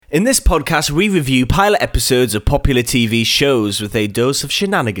In this podcast, we review pilot episodes of popular TV shows with a dose of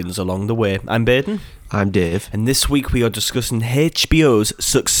shenanigans along the way. I'm Baden. I'm Dave. And this week we are discussing HBO's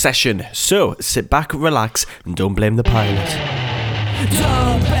Succession. So, sit back, relax, and don't blame the pilot.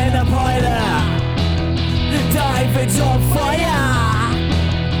 Don't blame the pilot! David's on fire!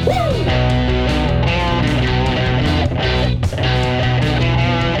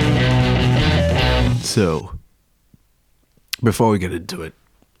 Woo! So, before we get into it,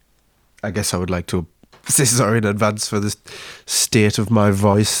 I guess I would like to say sorry in advance for the state of my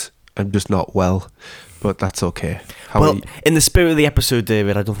voice. I'm just not well, but that's okay. In the spirit of the episode,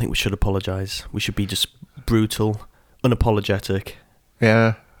 David, I don't think we should apologise. We should be just brutal, unapologetic.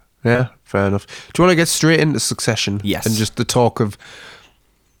 Yeah, fair enough. Do you want to get straight into Succession? Yes. And just the talk of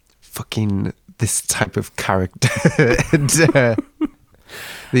fucking this type of character and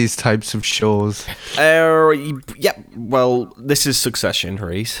these types of shows. Well, this is Succession,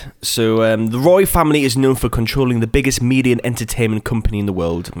 right? So, the Roy family is known for controlling the biggest media and entertainment company in the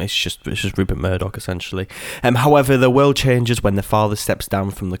world. It's just Rupert Murdoch, essentially. However, the world changes when the father steps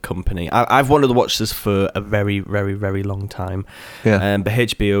down from the company. I've wanted to watch this for a very, very, very long time. Yeah. But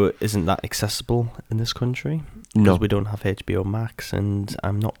HBO isn't that accessible in this country. No. Because we don't have HBO Max, and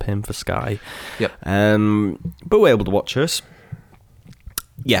I'm not paying for Sky. Yep. But we're able to watch this.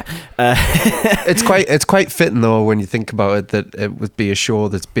 Yeah, it's quite fitting though when you think about it that it would be a show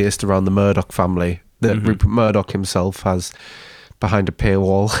that's based around the Murdoch family that Rupert Murdoch himself has behind a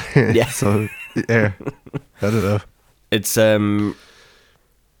paywall. Yeah. So yeah, I don't know. It's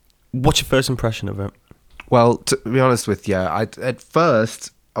what's your first impression of it? Well, to be honest with you, at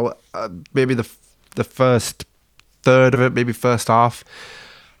first maybe the first third of it, maybe first half,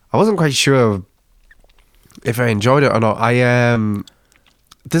 I wasn't quite sure if I enjoyed it or not.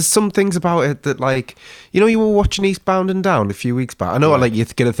 There's some things about it that, like, you were watching Eastbound and Down a few weeks back. I know, like, you're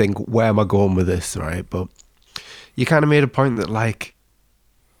going to think, where am I going with this, right? But you kind of made a point that, like,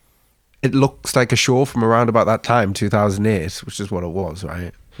 it looks like a show from around about that time, 2008, which is what it was,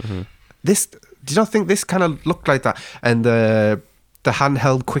 right? Mm-hmm. Did you not think this kind of looked like that? And the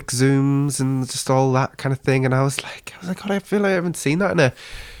handheld quick zooms and just all that kind of thing. And I was like, God, I feel like I haven't seen that in a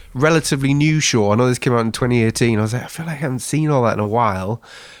relatively new show. I know this came out in 2018. I was like, I feel like I haven't seen all that in a while.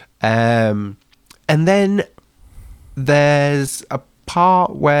 And then there's a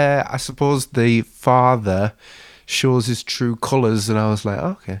part where I suppose the father shows his true colours, and I was like,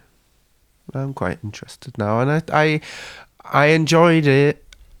 okay, I'm quite interested now. And I enjoyed it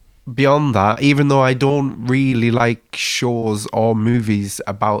beyond that, even though I don't really like shows or movies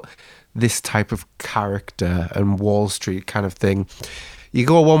about this type of character and Wall Street kind of thing. You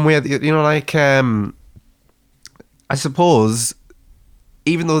go one way, like, I suppose,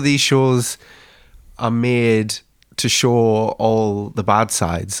 even though these shows are made to show all the bad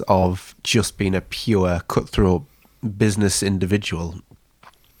sides of just being a pure cutthroat business individual,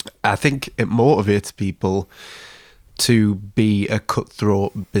 I think it motivates people to be a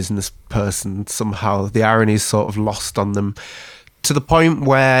cutthroat business person somehow. The irony is sort of lost on them to the point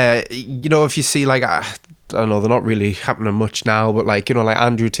where, if you see, like, I don't know, they're not really happening much now, but like, like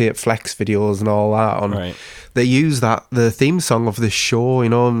Andrew Tate Flex videos and all that right. They use the theme song of this show,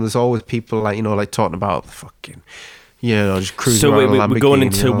 and there's always people like, like talking about the fucking, just cruising around a Lamborghini. So we're going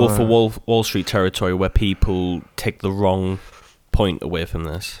into Wolf of Wall Street territory where people take the wrong point away from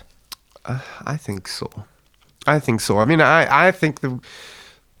this. I think so. I mean, I think the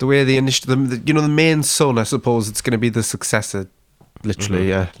way the the main son, I suppose it's going to be the successor, literally.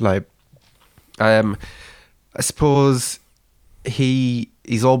 Yeah, like, I suppose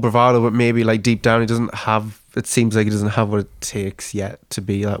he's all bravado, but maybe, like, deep down it seems like he doesn't have what it takes yet to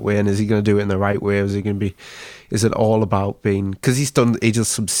be that way. And is he going to do it in the right way? Or is it all about being, because he does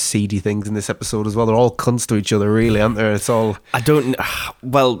some seedy things in this episode as well. They're all cunts to each other, really, aren't they? It's all,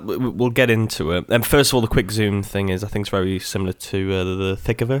 well, we'll get into it. And first of all, the quick zoom thing is, I think, it's very similar to the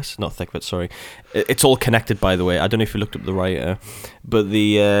Thickiverse. Not Thickiverse, sorry. It's all connected, by the way. I don't know if you looked up the writer, but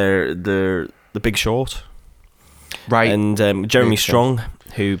the Big Short. right. And Jeremy Strong,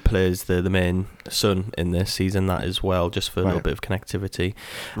 who plays the main son in this season, that as well, just for a little bit of connectivity.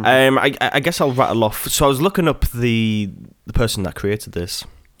 Mm-hmm. I guess I'll rattle off. So I was looking up the person that created this.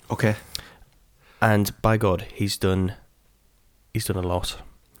 Okay. And by God, he's done a lot.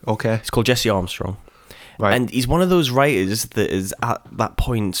 Okay. It's called Jesse Armstrong. Right. And he's one of those writers that is at that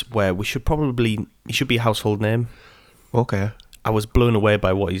point where he should be a household name. Okay. I was blown away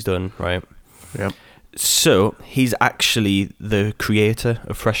by what he's done, right? Yeah. So, he's actually the creator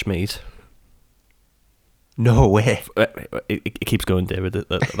of Fresh Meat. No way. It keeps going, David.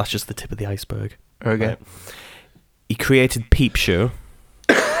 That's just the tip of the iceberg. Okay. Right. He created Peep Show.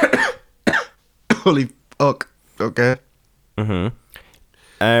 Holy fuck. Okay.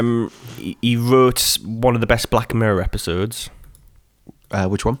 He wrote one of the best Black Mirror episodes.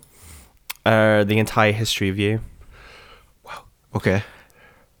 Which one? The entire history of you. Okay.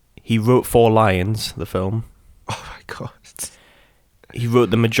 He wrote Four Lions, the film. Oh my god. He wrote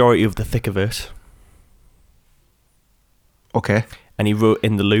the majority of The Thick of It. Okay. And he wrote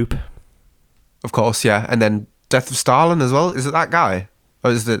In the Loop. Of course, yeah. And then Death of Stalin as well. Is it that guy?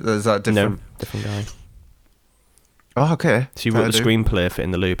 Or is that different? No, different guy. Oh, okay. So he wrote the screenplay for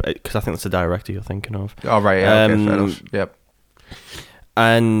In the Loop, because I think that's the director you're thinking of. Oh, right, yeah, okay, fair enough. Yep.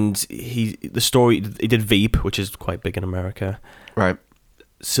 And he did Veep, which is quite big in America. Right.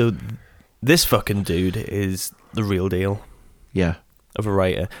 So this fucking dude is the real deal Yeah. of a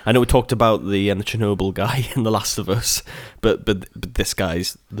writer. I know we talked about the Chernobyl guy in The Last of Us, but this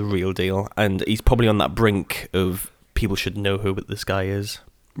guy's the real deal, and he's probably on that brink of people should know who this guy is.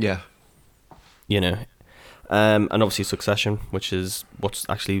 Yeah. You know. And obviously Succession, which is what's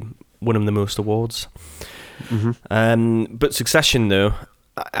actually won him the most awards. Mm-hmm. But Succession, though,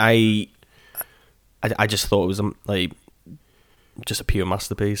 I just thought it was like just a pure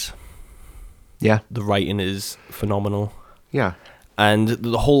masterpiece. Yeah. The writing is phenomenal, Yeah. and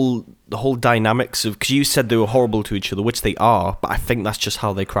the whole dynamics of, because you said they were horrible to each other, which they are, but I think that's just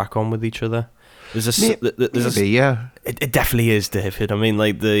how they crack on with each other. Maybe, yeah. It definitely is, David. I mean,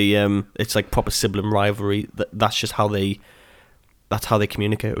 like it's like proper sibling rivalry. That's just how they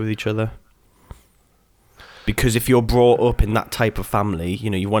communicate with each other. Because if you're brought up in that type of family, you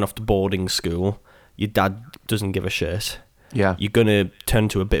know, you went off to boarding school, your dad doesn't give a shit. Yeah. You're gonna turn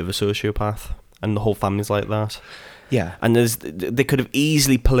to a bit of a sociopath, and the whole family's like that. Yeah. And they could have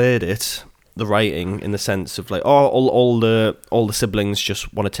easily played it, the writing, in the sense of like, oh, all the siblings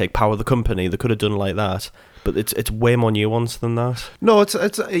just want to take power of the company. They could have done like that, but it's way more nuanced than that. No, it's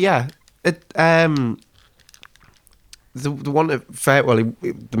yeah. It the one at fair. Well,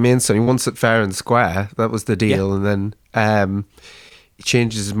 the main son, he wants it fair and square. That was the deal, and then he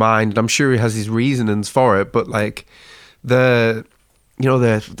changes his mind. I'm sure he has his reasonings for it, but like the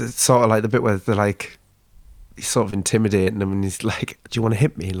sort of like the bit where they're like, he's sort of intimidating him, and he's like, "Do you want to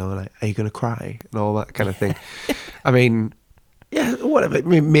hit me?" Like, "Are you going to cry?" and all that kind of thing. I mean, yeah, whatever.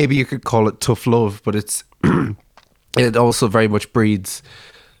 Maybe you could call it tough love, but it's it also very much breeds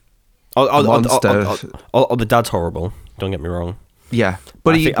a monster. The dad's horrible. Don't get me wrong. Yeah,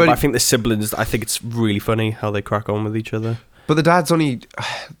 But I think the siblings, I think it's really funny how they crack on with each other. But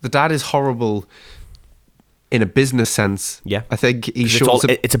the dad is horrible in a business sense. Yeah, I think he 'Cause shows.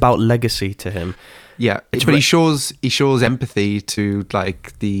 it's about legacy to him. Yeah, but he shows empathy to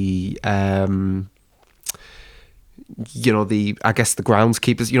like the I guess the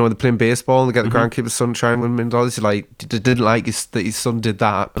groundskeepers. You know, they're playing baseball and they get the groundskeepers' son trying to win $1 million. Like, didn't like that his son did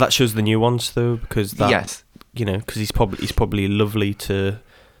that. But that shows the nuance, though, because yes, you know, because he's probably lovely to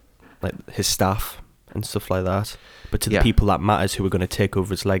like his staff and stuff like that. But to the people that matters, who are going to take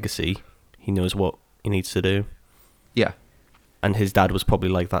over his legacy, he knows what he needs to do. Yeah, and his dad was probably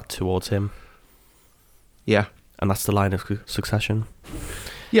like that towards him. Yeah, and that's the line of Succession.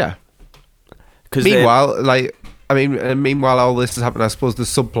 Yeah. Because meanwhile, meanwhile, all this has happened. I suppose the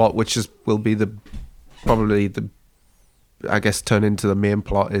subplot, which will be I guess, turn into the main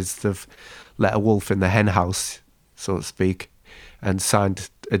plot, is they've let a wolf in the hen house, so to speak, and signed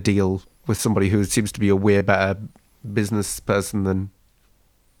a deal with somebody who seems to be a way better business person than,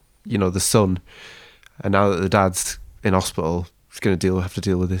 you know, the son. And now that the dad's in hospital, he's going to have to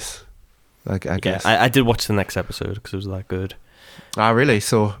deal with this. I guess. I did watch the next episode because it was that good. Ah, really?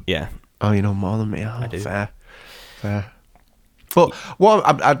 So yeah. Oh, you know more than me. Oh, I do. Fair. But what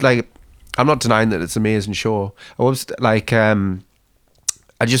I'd like, I'm not denying that it's an amazing show. I was like, what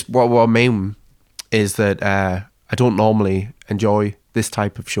I mean is that I don't normally enjoy this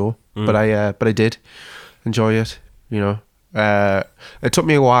type of show, but I did enjoy it. You know, it took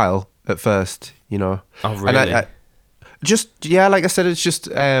me a while at first. You know. Oh really? And like I said, it's just.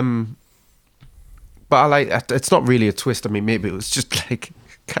 But I like, it's not really a twist. I mean, maybe it was just like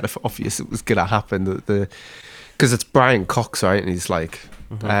kind of obvious it was gonna happen, because it's Brian Cox, right? And he's like,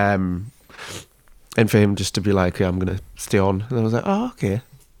 and for him just to be like, yeah, I'm gonna stay on, and I was like, oh, okay,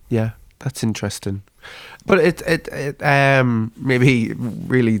 yeah, that's interesting. But it maybe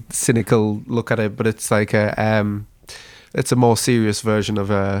really cynical look at it, but it's like it's a more serious version of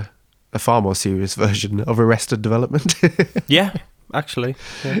a far more serious version of Arrested Development. Yeah, actually,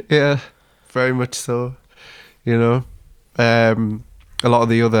 yeah. Very much so, you know. A lot of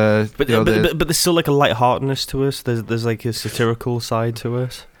the other, but there's still like a lightheartedness to us. There's like a satirical side to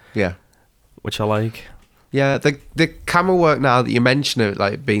it. Yeah, which I like. Yeah, the camera work, now that you mention it,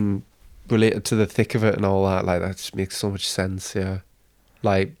 like being related to the thick of it and all that. Like that just makes so much sense. Yeah,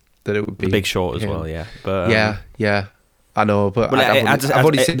 like that it would be The Big Short as him. well, yeah. But Yeah. I know, but Well, I've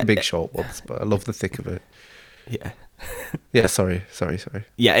only seen The Big Short once, but I love the thick of it. yeah, Yeah, sorry.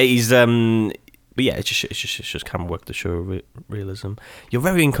 yeah. He's but yeah, it's just kind of work the show realism. You're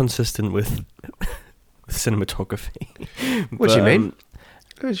very inconsistent with cinematography. What do you mean?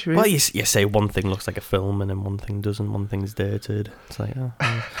 Well, you say one thing looks like a film, and then one thing doesn't. One thing's dated. It's like,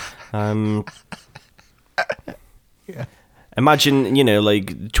 Yeah. Imagine,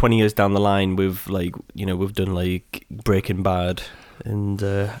 like 20 years down the line, we've done like Breaking Bad and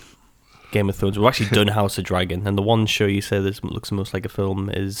Game of Thrones. We've actually done House of Dragon, and the one show you say this looks most like a film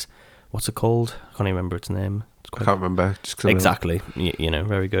is, what's it called? I can't even remember its name. I can't remember. Just 'cause Exactly.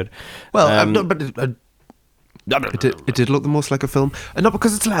 Very good. Well, no, but it did look the most like a film, and not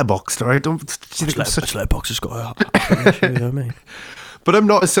because it's Letterboxd, right? Don't. Do you think I'm such? Letterboxd has got a you know what I mean? But I'm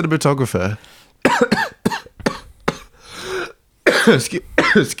not a cinematographer. excuse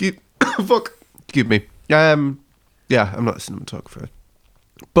me. Yeah, I'm not a cinematographer.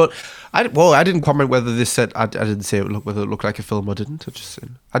 But I didn't comment whether this said. I didn't say whether it looked like a film or didn't. But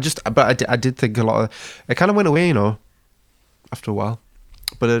I did think a lot of it. Kind of went away, after a while.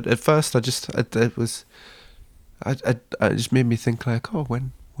 But at first, it just made me think like, oh,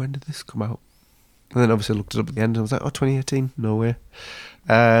 when did this come out? And then obviously I looked it up at the end and I was like, oh, 2018, no way.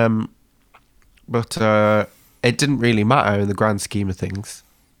 But it didn't really matter in the grand scheme of things.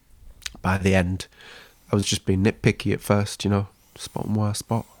 By the end, I was just being nitpicky at first, spot and worst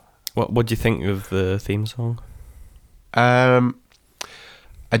spot. What do you think of the theme song? I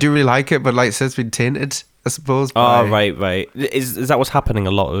do really like it, but like it says, it's been tainted, I suppose. Oh, right. Is that what's happening?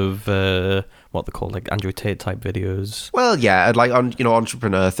 A lot of what they call like Andrew Tate type videos. Well, yeah, like on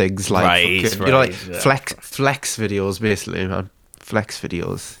entrepreneur things, like Right, flex videos, basically, man. Flex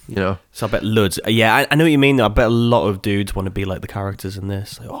videos, So I bet loads. Yeah, I know what you mean. I bet a lot of dudes want to be like the characters in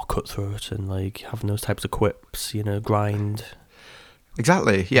this, like cutthroat and like having those types of quips, grind.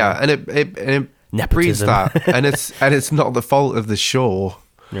 Exactly. Yeah, and it breeds Nepotism. that, and it's not the fault of the show.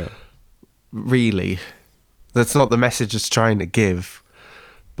 Yeah. Really, that's not the message it's trying to give,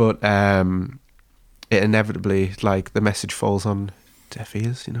 but it inevitably, like, the message falls on deaf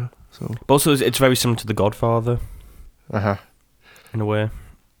ears, So, But also, it's very similar to The Godfather in a way,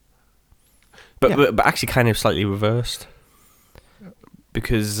 but Yeah. but actually kind of slightly reversed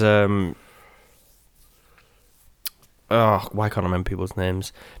because why can't I remember people's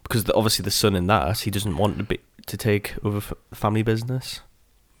names? Because obviously the son in that, he doesn't want to take over family business.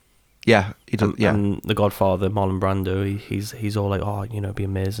 yeah, he does. Yeah, And The Godfather, Marlon Brando, he's all like, it'd be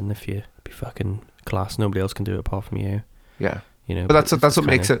amazing if you be fucking class. Nobody else can do it apart from you. yeah. But But that's what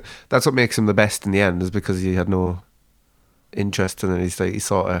makes it. That's what makes him the best in the end, is because he had no interest in it. He's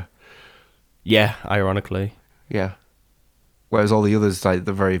sort of, Yeah, ironically. yeah. Whereas all the others, like,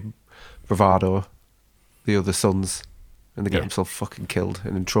 they're very bravado, the other sons, and they get Yeah. themselves fucking killed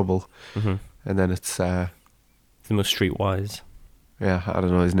and in trouble. Mm-hmm. And then it's, The most streetwise. yeah, I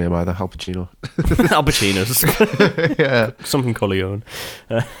don't know his name either, Al Pacino. Al Pacino's. Yeah, Something Corleone.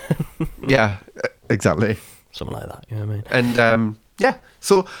 yeah, exactly. Something like that, you know what I mean? And yeah,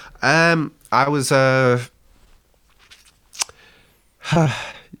 so I was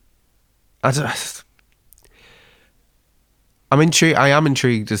I'm intrigued. I am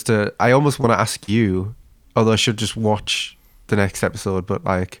intrigued as to. I almost want to ask you, although I should just watch the next episode. But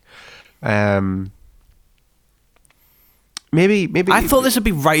like, maybe. I thought this would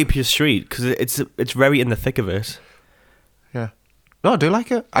be right up your street because it's very in the thick of it. Yeah. No, I do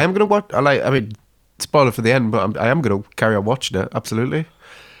like it. I am gonna watch. I mean, spoiler for the end, but I am gonna carry on watching it. Absolutely.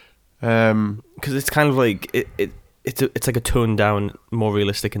 Because it's kind of like it's like a toned down, more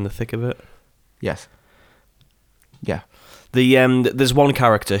realistic in the thick of it. Yes. Yeah. There's one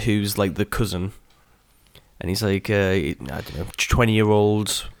character who's like the cousin, and he's like I don't know,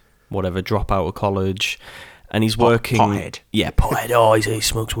 20-year-old, whatever, drop out of college, and he's working. Pothead. Yeah, pothead. Oh, he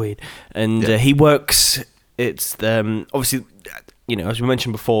smokes weed, and he works. It's obviously, as we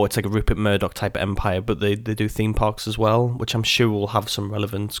mentioned before, it's like a Rupert Murdoch type of empire, but they do theme parks as well, which I'm sure will have some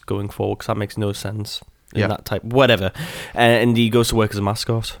relevance going forward because that makes no sense in that type, whatever. And he goes to work as a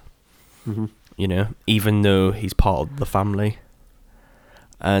mascot. Mm-hmm. Even though he's part of the family,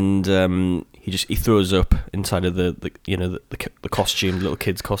 and he throws up inside of the costume, the little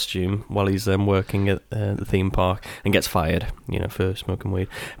kid's costume, while he's working at the theme park, and gets fired, for smoking weed.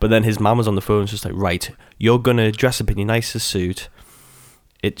 But then his mum was on the phone, just like, right, you're gonna dress up in your nicest suit.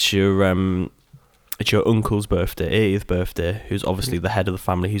 It's your It's your uncle's birthday, 80th birthday, who's obviously the head of the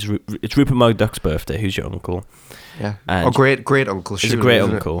family. It's Rupert Murdoch's birthday, who's your uncle. Yeah. And great uncle. It's a great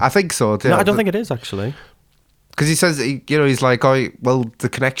uncle. I think so. No, I don't think it is, actually. Because he says, he's like, oh, well, the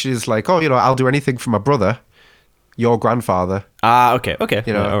connection is like, oh, I'll do anything for my brother, your grandfather. Ah, okay.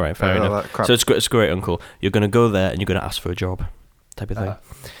 You know, all right, fair enough. So it's a great uncle. You're going to go there and you're going to ask for a job, type of thing.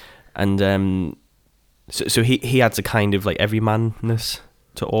 And so he adds a kind of like everymanness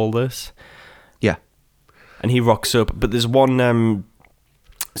to all this. Yeah. And he rocks up, but there's one.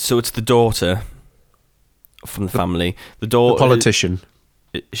 So it's the daughter from the family. The daughter, politician.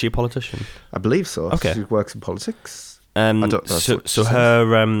 Is she a politician? I believe so. Okay. She works in politics. I don't know. So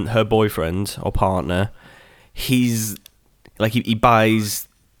her boyfriend or partner, he's like he buys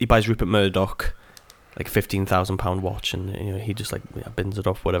Rupert Murdoch like £15,000 watch, and he just like bins it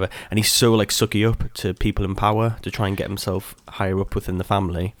off, whatever. And he's so like sucky up to people in power to try and get himself higher up within the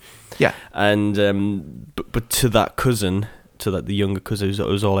family. Yeah. And but to that cousin, to the younger cousin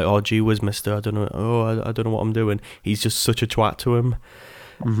who's all like, oh gee whiz, mister, I don't know what I'm doing. He's just such a twat to him.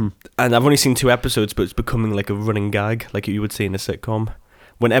 Mm-hmm. And I've only seen 2 episodes, but it's becoming like a running gag, like you would see in a sitcom.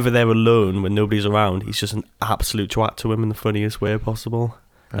 Whenever they're alone, when nobody's around, he's just an absolute twat to him in the funniest way possible.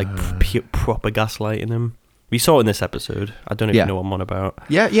 Like proper gaslighting him. We saw it in this episode. I don't even know what I'm on about.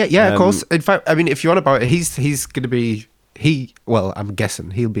 Yeah, of course. In fact, I mean, if you're on about it, he's going to be... Well, I'm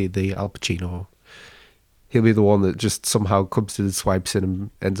guessing he'll be the Al Pacino. He'll be the one that just somehow comes to the swipes in and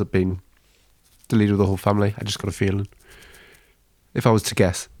ends up being the leader of the whole family. I just got a feeling. If I was to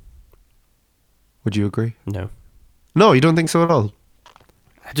guess. Would you agree? No. No, you don't think so at all?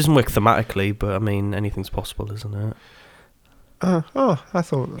 It doesn't work thematically, but I mean, anything's possible, isn't it? I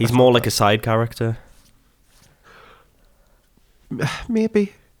thought... He's more like a side character.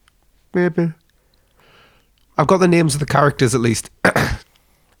 Maybe. I've got the names of the characters at least.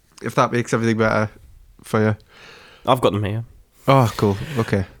 If that makes everything better for you. I've got them here. Oh, cool.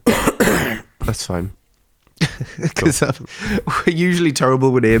 Okay. That's fine. Because we're usually terrible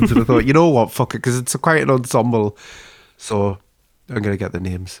with names, and I thought, you know what, fuck it, because it's quite an ensemble, so I'm going to get the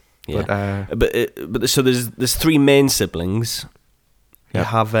names. Yeah. But so there's 3 main siblings. You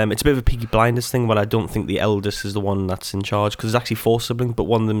have it's a bit of a Peaky Blinders thing, but I don't think the eldest is the one that's in charge, because there's actually 4 siblings, but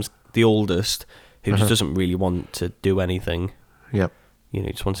one of them's the oldest, who just doesn't really want to do anything. Yep. He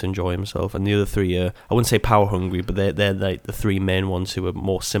just wants to enjoy himself, and the other 3 are, I wouldn't say power hungry, but they're like the 3 main ones who are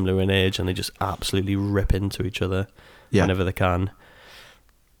more similar in age, and they just absolutely rip into each other whenever they can.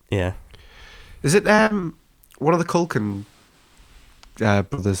 Yeah. Is it one of the Culkin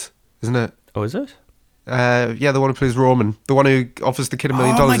brothers, isn't it? Oh, is it? Yeah, the one who plays Roman, the one who offers the kid $1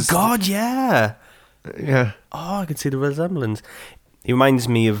 million. Oh my god, yeah. Yeah. Oh, I can see the resemblance. He reminds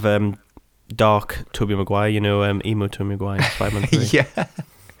me of dark Tobey Maguire, emo Tobey Maguire, Spider-Man 3. Yeah.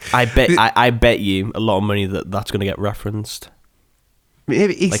 I bet you a lot of money that's going to get referenced.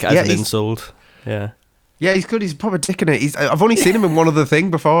 Maybe like as an insult. Yeah. Yeah, he's good. He's a proper dick in it. I've only seen him in one other thing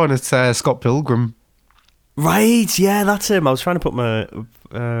before, and it's Scott Pilgrim. Right, yeah, that's him. I was trying to put my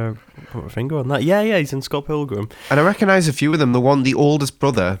finger on that. Yeah, he's in Scott Pilgrim. And I recognise a few of them. The oldest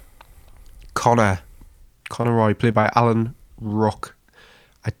brother, Connor Roy, played by Alan Ruck.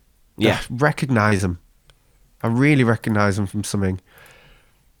 I recognise him. I really recognise him from something.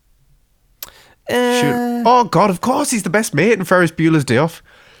 Shoot. Oh, God, of course, he's the best mate in Ferris Bueller's Day Off.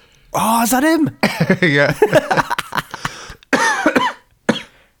 Oh, is that him? Yeah.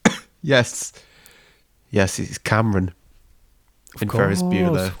 Yes. Yes, he's Cameron in Ferris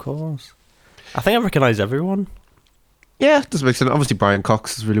Bueller. Of course. I think I recognise everyone. Yeah, does make sense. Obviously, Brian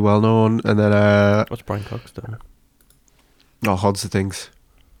Cox is really well known. And then... what's Brian Cox doing? Oh, Odds of Things.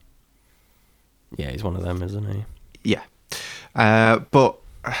 Yeah, he's one of them, isn't he? Yeah. But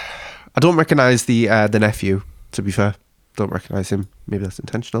I don't recognise the nephew, to be fair. Don't recognise him. Maybe that's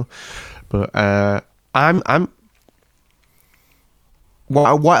intentional. But I'm...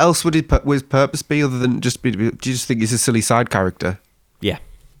 What else would his purpose be other than just be... Do you just think he's a silly side character? Yeah.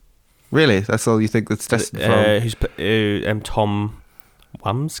 Really? That's all you think that's destined for? Who's Tom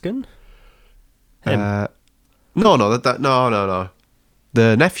Wamskin? No.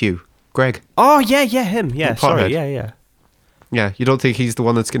 The nephew, Greg. Oh, yeah, him. Yeah, sorry, yeah. Yeah, you don't think he's the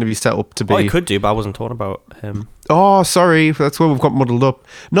one that's going to be set up to be... Oh, he could do, but I wasn't talking about him. Oh, sorry, that's where we've got muddled up.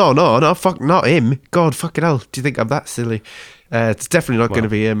 No, fuck, not him. God, fucking hell, do you think I'm that silly? It's definitely not going to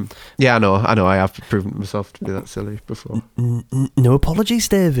be him. Yeah, I know, I have proven myself to be that silly before. No apologies,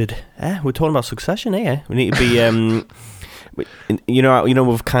 David. We're talking about Succession here. We need to be...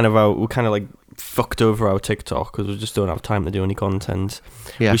 we've kind of like fucked over our TikTok because we just don't have time to do any content.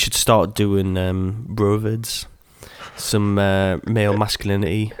 Yeah. We should start doing brovids. some male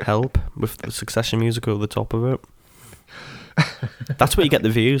masculinity help with the Succession music over the top of it. That's where you get the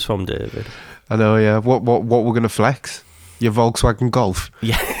views from, David. I know, yeah. What we're gonna flex? Your Volkswagen Golf.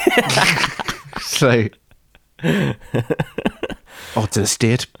 Yeah. It's like, it's an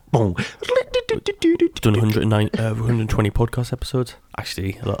estate. Boom. Done 120 podcast episodes.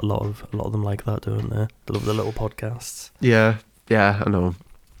 Actually, a lot of them like that, don't they? They love the little podcasts. Yeah, I know.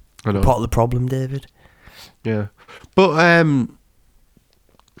 Part of the problem, David. Yeah, but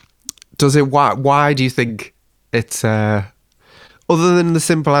does it? Why do you think it's? Other than the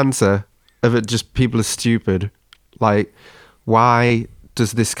simple answer of it, just people are stupid. Like, why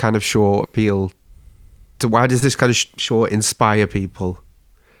does this kind of show appeal? Why does this kind of show inspire people?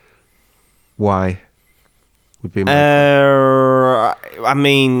 Why? Would be my I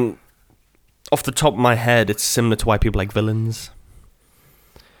mean, off the top of my head, it's similar to why people like villains.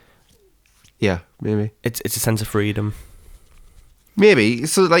 Yeah, maybe. It's a sense of freedom. Maybe.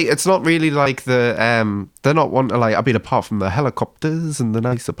 So, like, it's not really like they're not wanting to, like, I mean, apart from the helicopters and the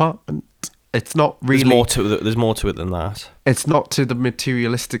nice apartment, it's not really. There's more to it than that. It's not to the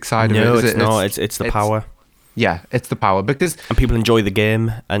materialistic side of it. No, is it's it? not. It's the power. Yeah, it's the power. Because and people enjoy the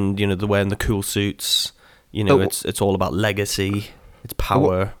game, and they're wearing the cool suits. It's all about legacy. It's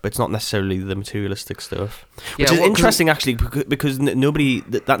power, but it's not necessarily the materialistic stuff. Which is interesting, actually, because nobody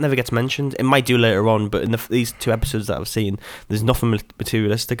that never gets mentioned. It might do later on, but in these 2 episodes that I've seen, there's nothing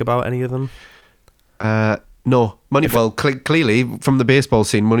materialistic about any of them. No, money. Clearly, from the baseball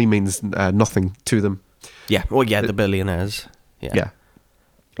scene, money means nothing to them. Yeah, well, yeah, the billionaires. Yeah,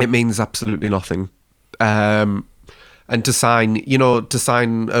 it means absolutely nothing. And to sign a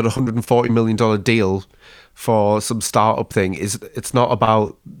 $140 million deal for some startup thing it's not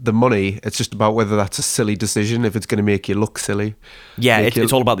about the money. It's just about whether that's a silly decision, if it's going to make you look silly. Yeah,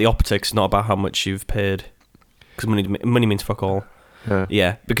 it's all about the optics, not about how much you've paid. Because money means fuck all.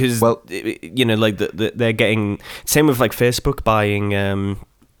 Yeah, because they're getting same with like Facebook buying.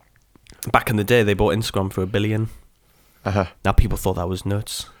 Back in the day, they bought Instagram for $1 billion. Now people thought that was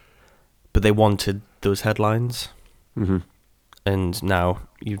nuts, but they wanted those headlines. Mm-hmm. And now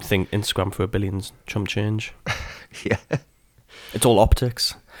you'd think Instagram for $1 billion's chump change. Yeah, it's all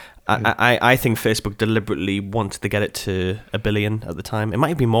optics. I think Facebook deliberately wanted to get it to $1 billion at the time. It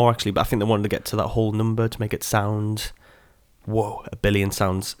might be more actually, but I think they wanted to get to that whole number to make it sound. Whoa, $1 billion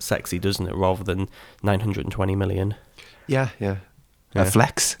sounds sexy, doesn't it? Rather than 920 million. Yeah. A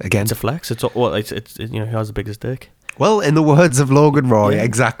flex again. It's a flex. It's who has the biggest dick. Well, in the words of Logan Roy,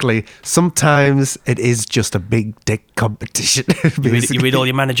 exactly. Sometimes it is just a big dick competition. You read all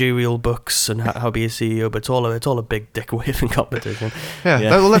your managerial books and how to be a CEO, but it's all a big dick waving competition.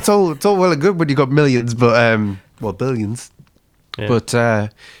 Yeah. Well, that's all. It's all well and good when you got millions, but billions. Yeah. But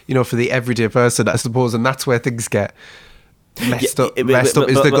for the everyday person, I suppose, and that's where things get messed up. Is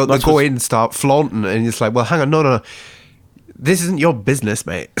they go in and start flaunting, and it's like, well, hang on, no. This isn't your business,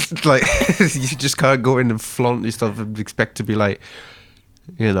 mate. Like, you just can't go in and flaunt your stuff and expect to be like,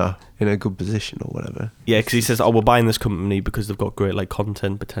 in a good position or whatever. Yeah, because he says, we're buying this company because they've got great like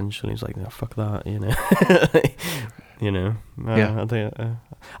content potential. He's like, no, fuck that, Yeah. I think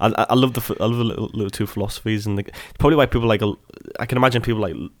I love the little 2 philosophies, and probably why people like. I can imagine people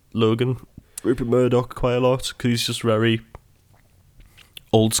like Logan, Rupert Murdoch quite a lot, because he's just very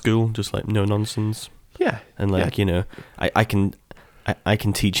old school, just like no nonsense. Yeah, and like I can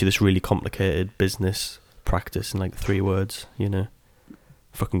teach you this really complicated business practice in like 3 words.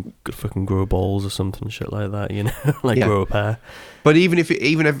 Fucking grow balls or something shit like that. Grow a pair. But even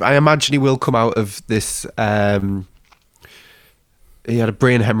if I imagine he will come out of this. He had a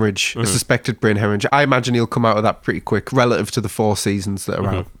brain hemorrhage, a suspected brain hemorrhage. I imagine he'll come out of that pretty quick, relative to the 4 seasons that are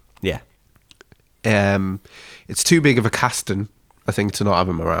out. Yeah. It's too big of a casting, I think, to not have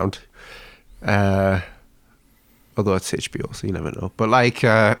him around. Although it's HBO, so you never know. But like,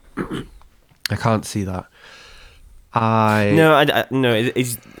 I can't see that.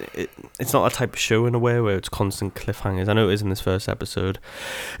 It's not a type of show in a way where it's constant cliffhangers. I know it is in this first episode.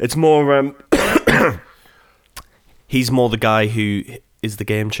 It's more. He's more the guy who is the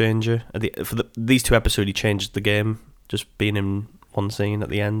game changer. These 2 episodes, he changes the game, just being in one scene at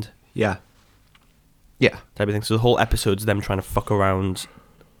the end. Yeah. Type of thing. So the whole episode's them trying to fuck around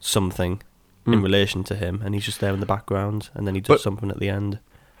something in relation to him, and he's just there in the background, and then he does something at the end.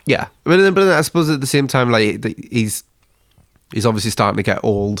 Yeah, but I suppose at the same time, like, he's obviously starting to get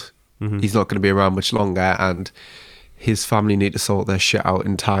old. Mm-hmm. He's not going to be around much longer, and his family need to sort their shit out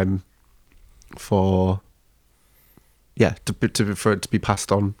in time for it to be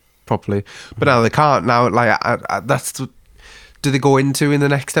passed on properly. But now they can't. Now, like, that's do they go into in the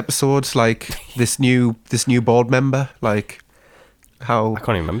next episode? Like this new board member, like how? I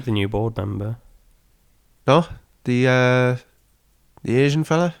can't even remember the new board member. No, the Asian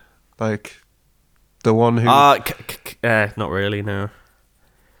fella, like the one who. Not really. No.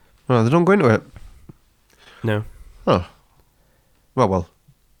 No, they don't go into it. No. Oh. Well,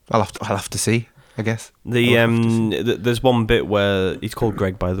 I'll have to see, I guess. There's one bit where he's called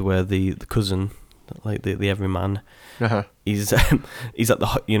Greg, by the way, the cousin, like the everyman. Uh-huh. He's at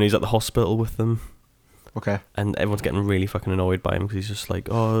the hospital with them. Okay. And everyone's getting really fucking annoyed by him because he's just like,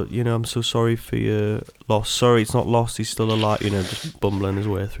 oh, I'm so sorry for your loss. Sorry, it's not lost. He's still alive. Just bumbling his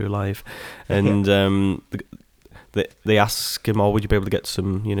way through life. And they ask him, oh, would you be able to get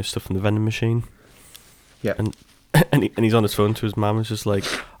some, stuff from the vending machine? Yeah. And he's on his phone to his mum. It's just like,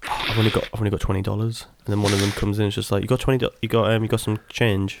 oh, I've only got $20. And then one of them comes in. It's just like, you got $20. You got some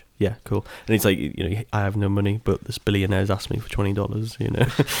change. Yeah, cool. And he's like, I have no money, but this billionaire's asked me for $20.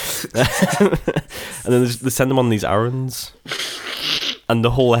 And then they send him on these errands, and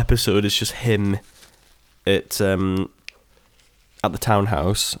the whole episode is just him at the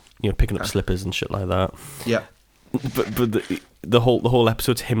townhouse, picking up slippers and shit like that. Yeah. But the whole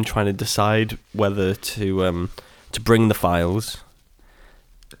episode's him trying to decide whether to bring the files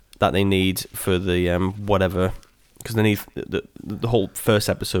that they need for the whatever, because they need the whole first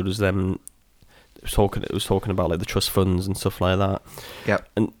episode was them talking about like the trust funds and stuff like that. Yeah.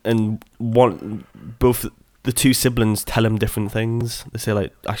 And both the two siblings tell him different things. They say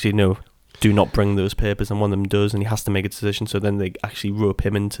like, actually no, do not bring those papers, and one of them does, and he has to make a decision. So then they actually rope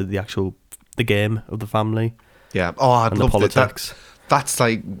him into the game of the family. Yeah. Oh, I'd love politics. That's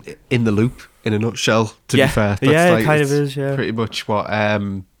like in the loop in a nutshell. To be fair, that's it kind of is. Yeah, pretty much what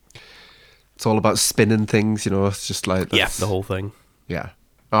it's all about, spinning things. It's just like the whole thing. Yeah.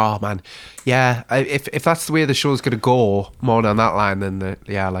 Oh man, yeah. If that's the way the show's gonna go, more down that line, then I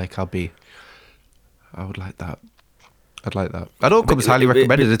would like that. I'd like that. I don't come as highly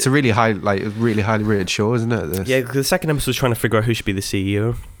recommended. It's a really highly rated show, isn't it? This? Yeah, the second episode was trying to figure out who should be the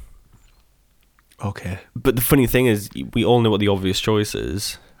CEO. Okay. But the funny thing is, we all know what the obvious choice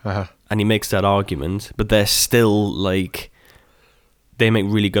is, and he makes that argument, but they're still like, they make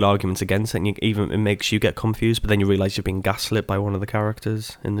really good arguments against it, and it makes you get confused. But then you realise you're being gaslit by one of the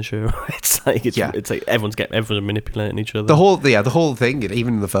characters in the show. It's like everyone's manipulating each other. The whole thing,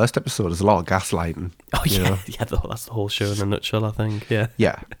 even in the first episode, is a lot of gaslighting. Oh yeah, that's the whole show in a nutshell, I think. Yeah,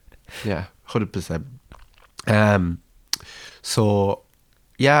 100%. So.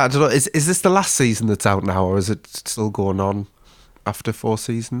 Yeah, I don't know. Is this the last season that's out now, or is it still going on after 4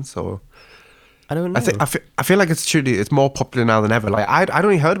 seasons? Or I don't know. I feel like it's more popular now than ever. Like I'd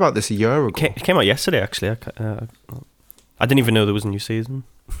only heard about this a year ago. It came out yesterday, actually. I didn't even know there was a new season.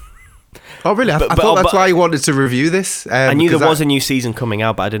 Oh really? I thought that's why you wanted to review this. I knew there was a new season coming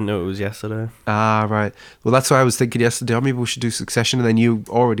out, but I didn't know it was yesterday. Ah, right. Well, that's why I was thinking yesterday. Oh, maybe we should do Succession, and then you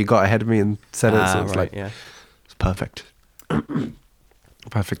already got ahead of me and said it. So it's right, it's perfect.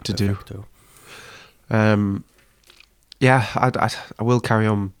 Perfect to do. Yeah, I will carry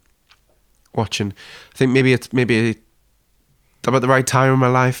on watching. I think maybe it's about the right time in my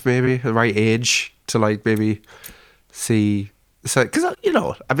life, maybe the right age to like maybe see. So, because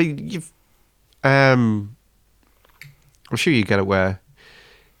I mean, you've I'm sure you get it where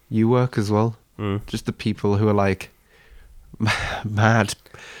you work as well. Just the people who are like mad,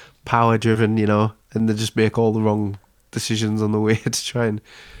 power driven, and they just make all the wrong decisions on the way to try and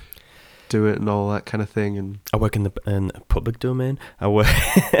do it and all that kind of thing. And I work in the public domain. I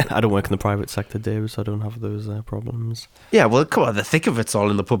don't work in the private sector, Dave, so I don't have those problems. Yeah, well, come on, the thick of it's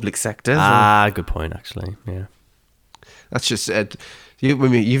all in the public sector. Good point, actually. Yeah, that's just it.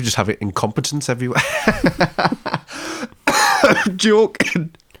 You just have incompetence everywhere. I'm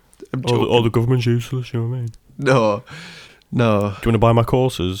joking. All the government's useless. You know what I mean? No. Do you want to buy my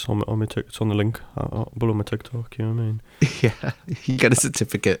courses on my it's on the link below my TikTok, you know what I mean? Yeah, you get a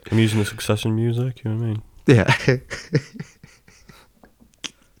certificate. I'm using the Succession music, you know what I mean? Yeah.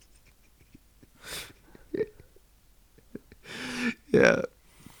 Yeah.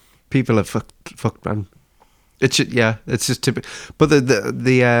 People are fucked, man. It's just typical. But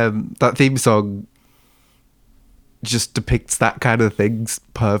the that theme song just depicts that kind of things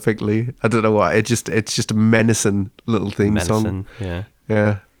perfectly. I don't know why. It's just a menacing little theme song.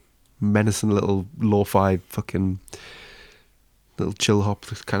 Yeah. Menacing little lo-fi fucking little chill hop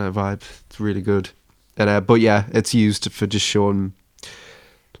kind of vibe. It's really good. And but yeah, it's used for just showing,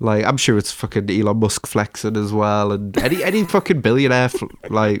 like, I'm sure it's fucking Elon Musk flexing as well, and any fucking billionaire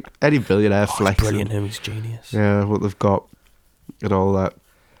flexing. Brilliant, him, he's genius. Yeah, what they've got and all that,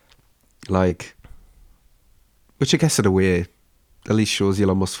 like. Which I guess in a way at least shows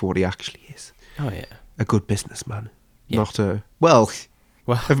Elon Musk what he actually is. Oh yeah. A good businessman. Yeah. Not a... Well,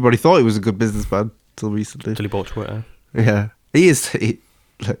 Well, everybody thought he was a good businessman till recently. until he bought Twitter. Yeah. He is...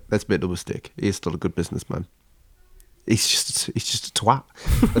 let's make no mistake. He is still a good businessman. He's just a twat.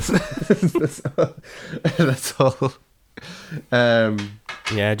 That's all.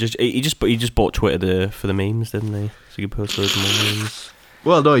 Yeah, he just bought Twitter for the memes, didn't he? So you could post loads more memes.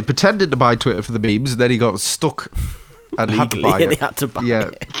 Well, no, he pretended to buy Twitter for the memes, and then he got stuck and had to buy Legally, it. he had to buy Yeah.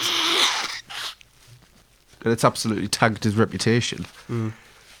 it. And it's absolutely tagged his reputation.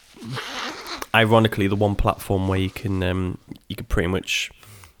 Ironically, the one platform where you can pretty much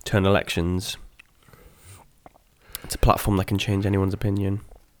turn elections. It's a platform that can change anyone's opinion.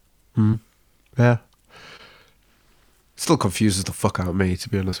 Yeah. Still confuses the fuck out of me, to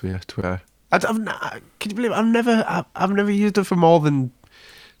be honest with you. Twitter. Can you believe I've never used it for more than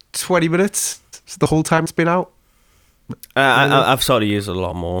 20 minutes the whole time it's been out. I've started to use it a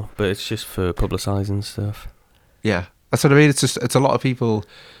lot more, but it's just for publicising stuff. Yeah, that's what I mean. It's a lot of people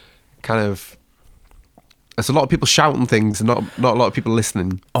there's a lot of people shouting things and not a lot of people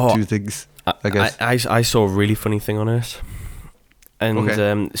listening to things, I guess. I saw a really funny thing on it. And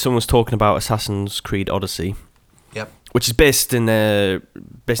Okay. someone was talking about Assassin's Creed Odyssey. Yep. Which is based in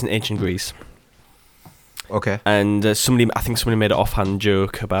ancient Greece. Okay. And I think somebody made an offhand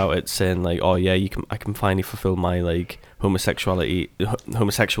joke about it, saying like, "Oh yeah, I can finally fulfill my like homosexual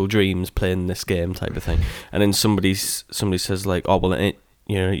dreams playing this game," type of thing. And then somebody says like, "Oh well,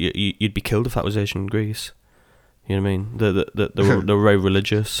 you'd be killed if that was ancient Greece." You know what I mean? They were very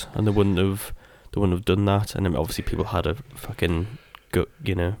religious, and they wouldn't have done that. And then obviously people had a fucking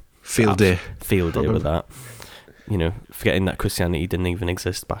Field day with that. You know, forgetting that Christianity didn't even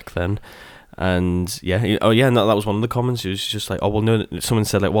exist back then. And and that was one of the comments. It was just like, oh well, no. Someone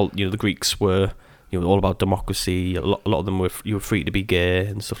said like, well, the Greeks were, all about democracy. A lot of them were free to be gay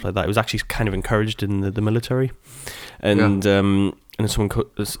and stuff like that. It was actually kind of encouraged in the military. And and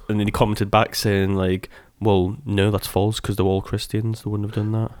then he commented back saying like, well, no, that's false because they're all Christians. They wouldn't have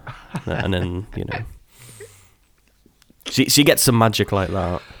done that. And then so you get some magic like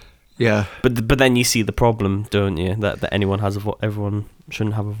that. Yeah. But then you see the problem, don't you? That anyone everyone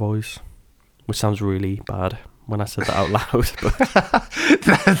shouldn't have a voice. Which sounds really bad when I said that out loud. But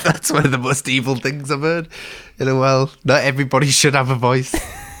That's one of the most evil things I've heard in a while. Not everybody should have a voice.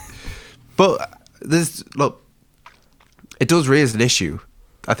 But it does raise an issue,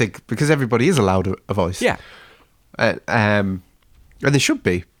 I think, because everybody is allowed a voice. yeah. And they should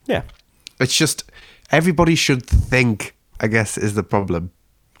be. Yeah. It's just everybody should think, I guess, is the problem.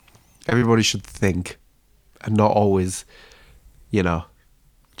 Everybody should think and not always,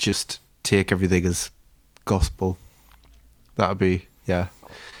 just take everything as gospel. That'd be,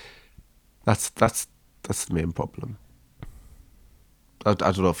 that's the main problem. I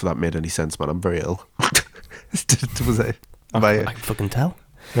don't know if that made any sense, man. I'm very ill. Was it? I can fucking tell.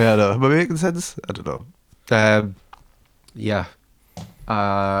 Yeah, I know. Am I making sense? I don't know. Yeah.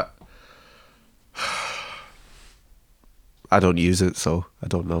 I don't use it, so I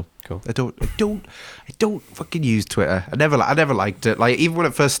don't know. Cool. I don't fucking use Twitter. I never liked it. Like even when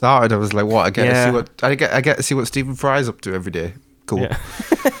it first started, I was like, "What? I get to see what Stephen Fry's up to every day. Cool, Yeah.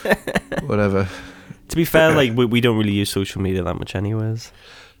 whatever." To be fair, like we don't really use social media that much, anyways.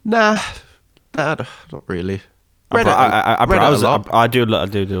 Nah, not really. I Reddit browse a lot. it. I do a lot of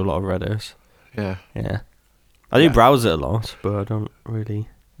Reddit. Yeah, I do browse it a lot, but I don't really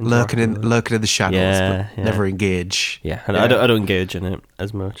lurking in the shadows, Yeah, but yeah. never engage. Yeah, and I don't engage in it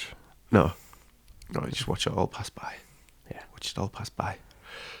as much. No, I just watch it all pass by. Yeah. Watch it all pass by.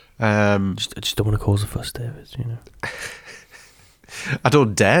 I just don't want to cause a fuss, David. I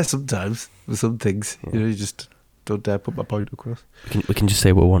don't dare sometimes with some things. You just don't dare put my point across. We can just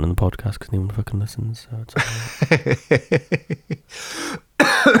say what we want on the podcast because no one fucking listens. So it's all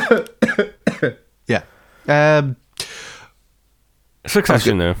right. Yeah.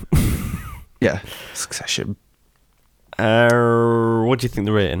 Succession, though. Yeah. Succession. What do you think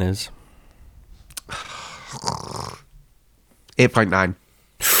the rating is? 8.9.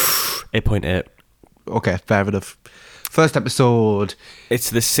 8.8. Okay, fair enough. First episode, It's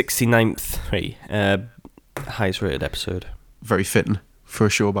the 69th highest rated episode. very fitting for a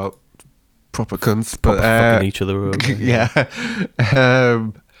show about proper cunts. Proper But fucking each other over. yeah.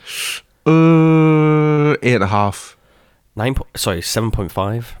 8.5.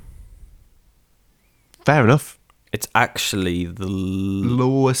 7.5. Fair enough. It's actually the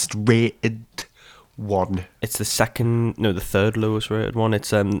Lowest rated one. it's the third lowest rated one.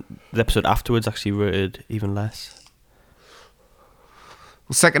 It's the episode afterwards actually rated even less.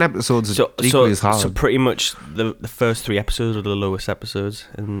 Second episodes are So, equally as hard. so pretty much the first 3 episodes are the lowest episodes,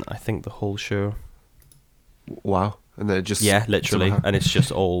 and I think the whole show. Wow. And they're just... Yeah, literally, somehow- and it's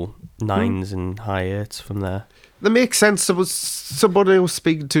just all 9s and high 8s from there. That makes sense. There was somebody I was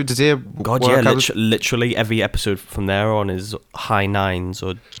speaking to today. God, work, yeah, I was- literally every episode from there on is high 9s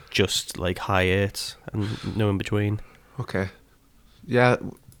or just like high 8s and no in between. Okay. Yeah.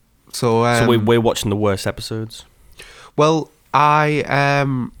 So, So we're watching the worst episodes. well, I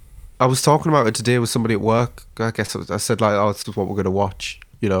was talking about it today with somebody at work. I guess I said like, "Oh, this is what we're gonna watch,"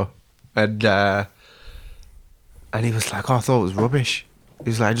 you know, and he was like, "Oh, I thought it was rubbish."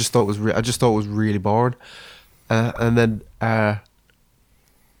 He's like, "I just thought it was really boring," and then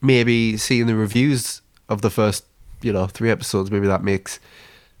maybe seeing the reviews of the first, 3 episodes, maybe that makes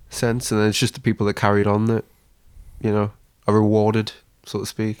sense, and then it's just the people that carried on that, are rewarded, so to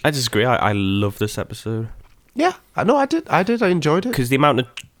speak. I disagree. I love this episode Yeah, I know. I did. I enjoyed it. because the amount of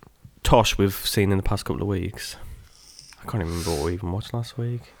tosh we've seen in the past couple of weeks. I can't even remember what we even watched last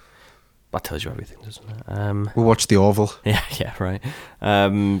week. That tells you everything, doesn't it? We watched The Orville. Yeah, right.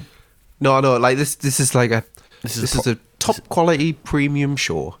 No, like this is like a This this is is a top quality premium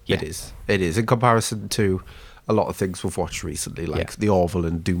show. Yeah. It is in comparison to a lot of things we've watched recently, like Yeah. The Orville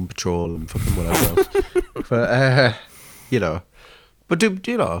and Doom Patrol and fucking whatever else. But but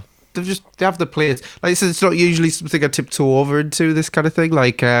they have the players. Like I said, it's not usually something I tiptoe over into, this kind of thing.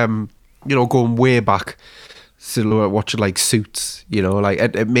 Like going way back. Still watching like Suits, like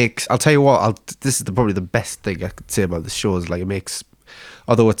it makes. I'll tell you what. This is probably the best thing I could say about the show is like it makes.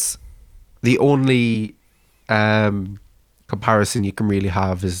 Although it's the only comparison you can really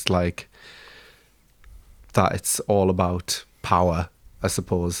have is like that it's all about power, I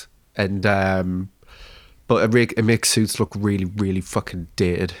suppose, and but it makes Suits look really, really fucking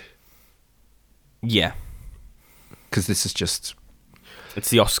dated Yeah, because this is just it's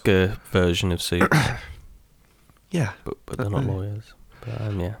the Oscar version of Suits, yeah. but they're not lawyers.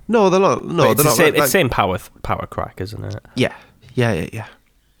 But, yeah. No, they're not. No, But it's they're the not. same, like- it's the same power crack, isn't it? Yeah.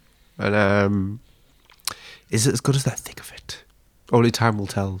 And is it as good as that? Think of it. Only time will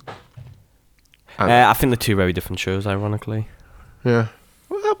tell. I think they're two very different shows, ironically. Yeah.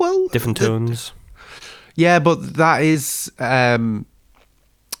 Well, Different tones. Yeah, but that is.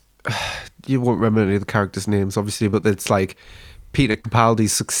 You won't remember any of the characters' names, obviously, but it's like Peter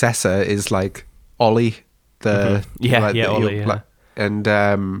Capaldi's successor is like Ollie. Mhm. Yeah, Ollie, yeah. And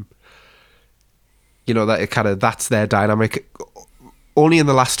that it kind of that's their dynamic. Only in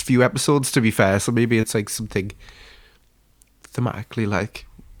the last few episodes, to be fair. So maybe it's like something thematically like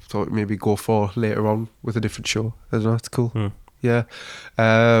thought maybe go for later on with a different show. I don't know. It's cool. Hmm. Yeah.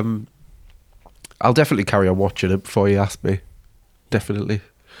 I'll definitely carry on watching it before you ask me. Definitely.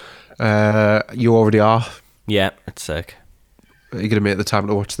 You already are. Yeah, it's sick. Are you gonna make the time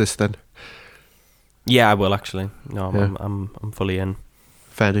to watch this then? Yeah, I will actually. No, Yeah. I'm fully in.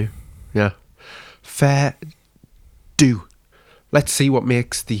 Fair do. Yeah. Fair do. Let's see what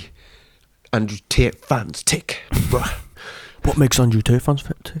makes the Andrew Tate fans tick. What makes Andrew Tate fans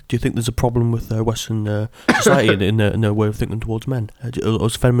tick? Do you think there's a problem with Western society in their way of thinking towards men?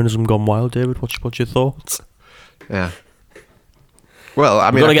 Has feminism gone wild, David? What's your thoughts? Yeah. Well, I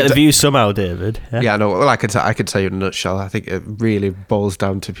We've mean, got to I get could the t- views somehow, David. Yeah, no. Well, I could tell you in a nutshell. I think it really boils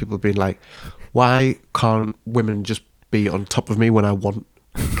down to people being like, "Why can't women just be on top of me when I want?"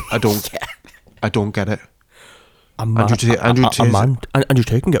 I don't. I don't get it. Andrew Tate. Andrew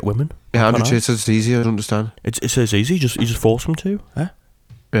Tate can get women. Yeah, Andrew Can't I? Tate says it's easy. I don't understand. It's easy. You just force them to. Eh?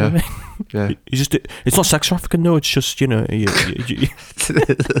 Yeah, yeah. You just. It's not sex trafficking. No, it's just it's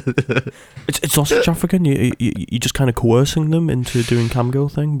not sex trafficking. You just kind of coercing them into doing cam girl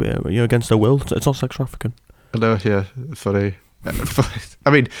thing, but against their will. It's not sex trafficking. I know. Yeah, funny. I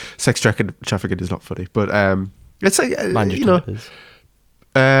mean, sex trafficking is not funny, but it's like Mind you know. it is.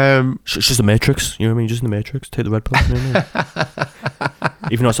 It's just the Matrix, you know what I mean? Just in the Matrix, take the red pill. You know what I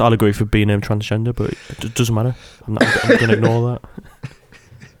mean? Even though it's allegory for being transgender, but it doesn't matter. I'm going to ignore that.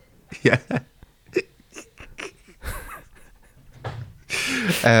 Yeah.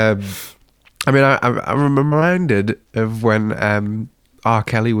 I mean, I'm reminded of when R.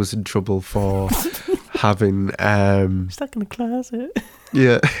 Kelly was in trouble for having Stuck in the closet.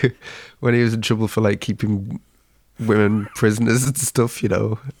 yeah, when he was in trouble for like keeping women prisoners and stuff,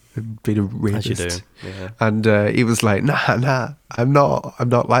 and being a rapist. As you do, yeah. And he was like, nah, I'm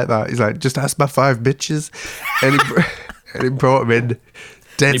not like that. He's like, just ask my 5 bitches. And he brought him in,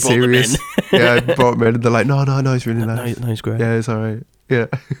 dead He brought them serious. Yeah, he brought him in, and they're like, no, he's really No, nice. he's great. Yeah, he's alright. Yeah,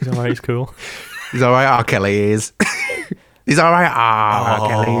 He's alright, he's cool. he's alright. R. Kelly is. He's alright. R.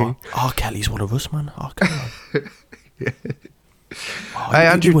 Kelly. R. Kelly's one of us, man. R. Kelly.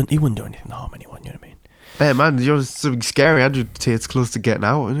 Andrew, he wouldn't do anything to harm anyone, you know what I mean? hey man, you're something scary. Andrew Tate's close to getting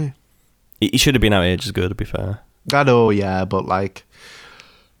out, isn't He should have been out ages ago, to be fair. he? I know, yeah, but like,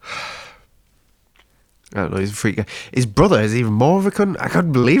 I don't know, he's a freak. His brother is even more of a cunt. I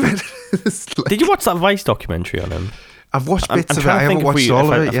couldn't believe it. It's like- Did you watch that Vice documentary on him? I've watched I'm bits of it. trying I to think haven't if watched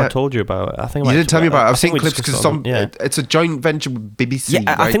all of it if I yet. told you about it. I think You I didn't tell me about it. I've think seen we clips because discussed it on- it's a joint venture with BBC. Yeah,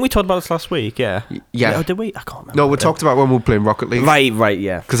 I right? think we talked about this last week, yeah. Yeah. Oh, did we? I can't remember. No, we talked about when we were playing Rocket League. Right,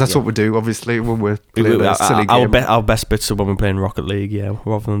 yeah. Because that's what we do, obviously, when we're playing a silly our, game. our best bits are when we're playing Rocket League, yeah,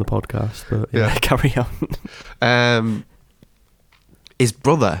 rather than the podcast. But yeah. Carry on. His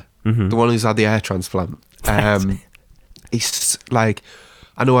brother, Mhm. the one who's had the hair transplant, he's like,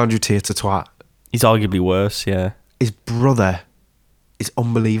 I know Andrew Tate's a twat. He's arguably worse, yeah. His brother is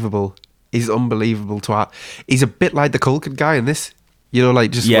unbelievable. He's unbelievable twat. He's a bit like the Culkin guy in this. You know, like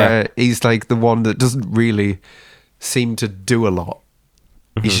just Yeah. where he's like the one that doesn't really seem to do a lot.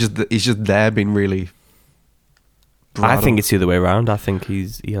 He's just there being really. I think bravado. it's the other way around. I think he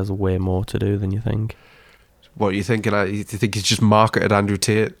has way more to do than you think. What are you thinking? You think he's just marketed Andrew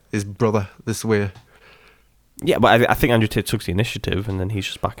Tate, his brother, this way? Yeah, but I think Andrew Tate took the initiative, and then he's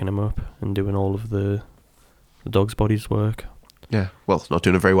just backing him up and doing all of the dog's body's work. Yeah. Well, not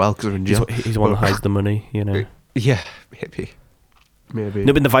doing it very well because they're in jail. He's the one that hides the money, you know. Yeah, maybe. No,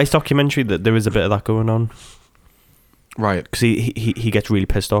 but in the Vice documentary, that there is a bit of that going on Right. because he gets really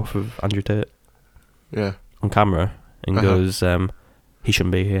pissed off with Andrew Tate Yeah. on camera and goes, he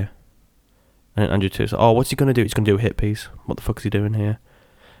shouldn't be here. And Andrew Tate's like, oh, what's he going to do? He's going to do a hit piece. What the fuck is he doing here?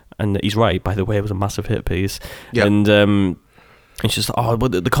 And he's right, by the way, it was a massive hit piece. Yeah. And it's just, oh, well,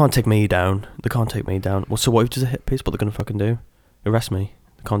 they can't take me down. They can't take me down. Well, so what if it's a hit piece? What they're going to fucking do? Arrest me.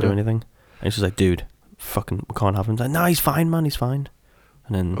 They can't do Yeah. anything. And he's just like, dude, fucking, we can't have him. He's like, no, he's fine, man, he's fine.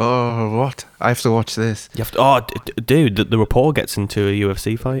 And then Oh, what? I have to watch this. you have to, oh, dude, the reporter gets into a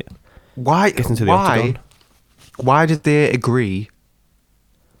UFC fight. Why? Gets into the why? octagon. Why did they agree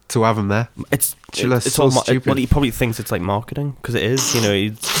to have him there? It's That's so stupid. Well, he probably thinks it's like marketing because it is. You know,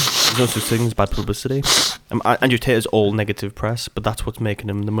 there's no such thing as bad publicity. Andrew Tate is all negative press, but that's what's making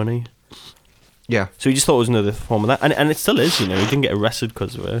him the money. Yeah. So he just thought it was another form of that, and it still is. You know, he didn't get arrested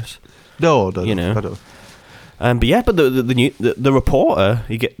because of it. No, You know. I know. But yeah, but the reporter,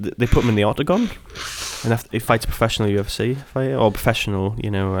 they put him in the octagon, and he fights a professional UFC fighter or professional,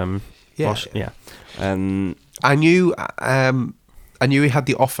 you know. Yeah. Yeah. I knew he had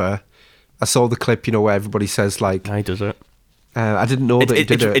the offer. I saw the clip, you know, where everybody says like, He does it. I didn't know that he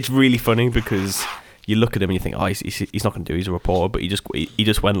did it. It's really funny because you look at him and you think, oh, he's not going to do it. He's a reporter, but he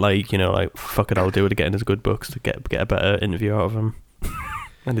just went like, you know, like fuck it, I'll do it to get in his good books to get a better interview out of him.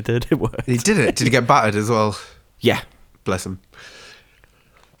 And he did. It worked. He did it. Did he get battered as well? Yeah. Bless him.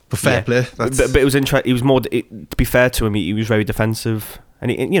 But fair play. But it was interesting. He was more. To be fair to him, he was very defensive,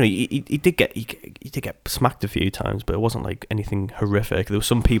 and he did get smacked a few times, but it wasn't like anything horrific. There were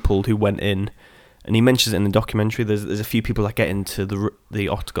some people who went in, and he mentions it in the documentary. There's a few people that get into the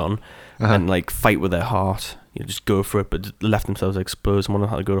octagon and like fight with their heart. You know, just go for it, but left themselves exposed and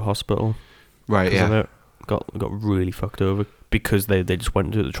had to go to hospital. Right. Yeah. It. Got really fucked over because they just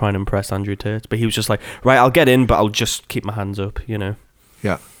went to try and impress Andrew Tate, but he was just like, right, I'll get in, but I'll just keep my hands up, you know.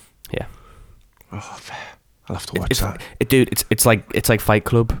 Yeah. Yeah. Oh, fair. I'll have to watch that. It's like Fight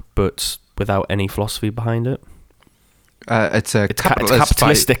Club, but without any philosophy behind it. It's a It's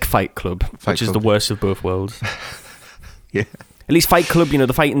capitalistic Fight Club, which is Club. the worst of both worlds. Yeah. At least Fight Club, you know,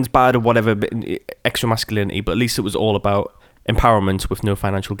 the fighting's bad or whatever, but extra masculinity, but at least it was all about empowerment with no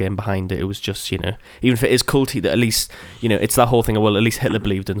financial gain behind it. It was just, you know, even if it is culty, that at least, you know, it's that whole thing of, well, at least Hitler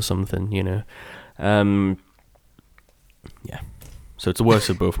believed in something, you know. Yeah. So it's the worst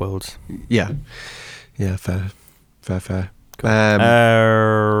of both worlds. Yeah. Yeah, fair.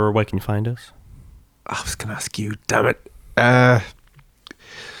 Where can you find us? I was going to ask you, damn it.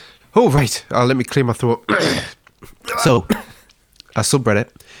 Oh, right. Let me clear my throat. So, our subreddit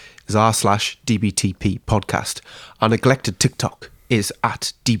is r/DBTP podcast. Our neglected TikTok is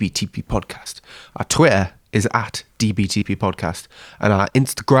at DBTP podcast. Our Twitter is at DBTP podcast. And our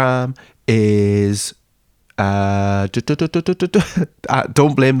Instagram is don't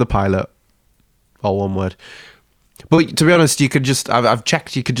blame the pilot. All one word. But to be honest, you could just I've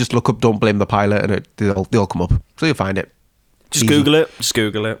checked. You could just look up "Don't Blame the Pilot" and they'll come up, so you'll find it. Just Easy. Google it. Just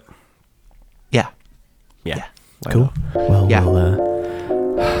Google it. Yeah. Yeah. Cool. Well, Yeah. we'll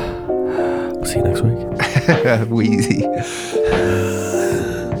see you next week. Wheezy.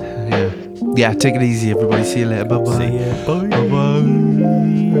 Yeah. Take it easy, everybody. See you later. Bye bye. See ya. Bye. Bye.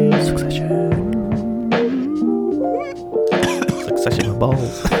 Succession of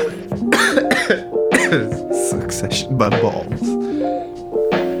balls. Success. session by the balls.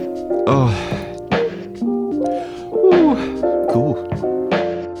 Oh,